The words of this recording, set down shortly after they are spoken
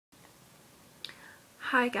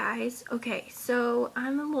Hi guys. Okay, so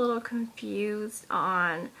I'm a little confused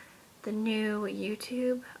on the new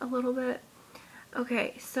YouTube a little bit.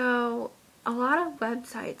 Okay, so a lot of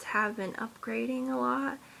websites have been upgrading a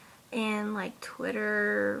lot, and like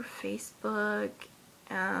Twitter, Facebook,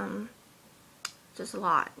 just a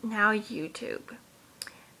lot. Now YouTube.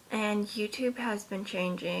 And YouTube has been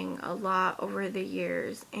changing a lot over the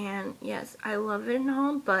years, and yes, I love it and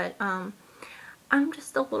all, but I'm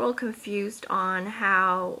just a little confused on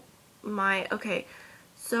how okay,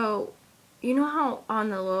 so you know how on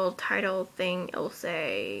the little title thing it'll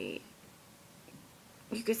say,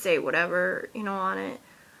 you could say whatever, on it.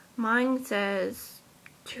 Mine says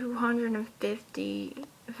 250.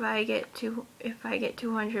 If I get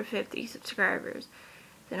 250 subscribers,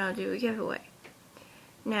 then I'll do a giveaway.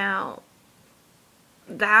 Now,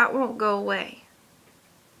 that won't go away.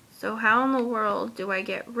 So how in the world do I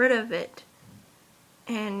get rid of it?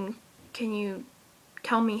 And can you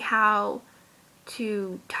tell me how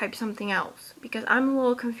to type something else? Because I'm a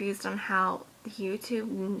little confused on how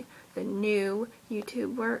the new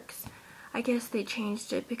YouTube works. I guess they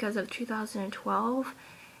changed it because of 2012,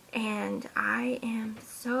 and I am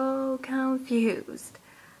so confused.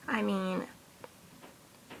 I mean,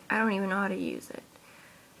 I don't even know how to use it.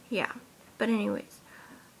 Yeah, but anyways,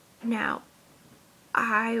 now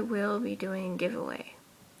I will be doing a giveaway,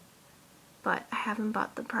 but I haven't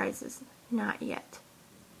bought the prizes, not yet.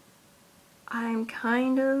 I'm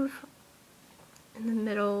kind of in the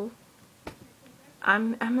middle.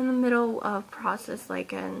 I'm in the middle of process,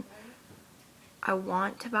 and I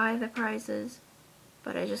want to buy the prizes,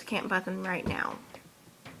 but I just can't buy them right now.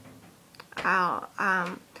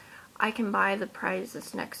 I can buy the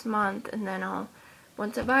prizes next month, and then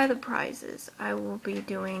once I buy the prizes, I will be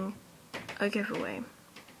doing a giveaway.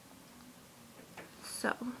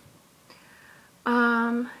 So,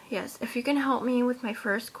 yes, if you can help me with my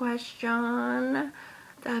first question,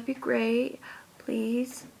 that'd be great.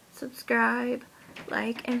 Please subscribe,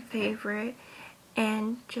 like, and favorite.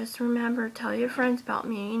 And just remember, tell your friends about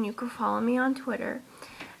me, and you can follow me on Twitter.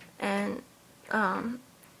 And,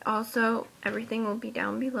 also, everything will be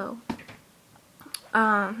down below.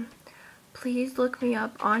 Please look me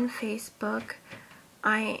up on Facebook.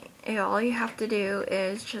 All you have to do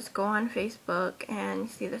is just go on Facebook and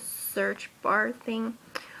see the search bar thing.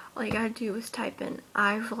 All you gotta do is type in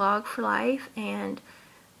I Vlog for Life, and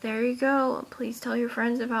there you go. Please tell your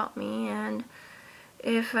friends about me, and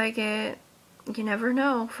if I get, you never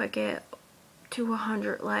know, if I get to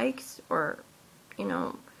 100 likes, or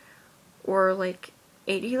or like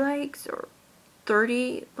 80 likes or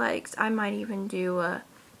 30 likes, I might even do a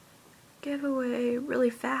giveaway really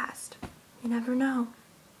fast. You never know.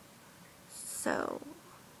 So,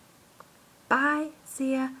 bye,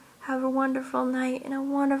 see ya, have a wonderful night and a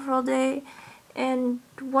wonderful day and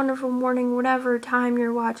wonderful morning, whatever time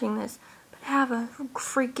you're watching this. But have a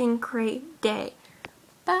freaking great day.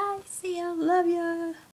 Bye, see ya, love ya.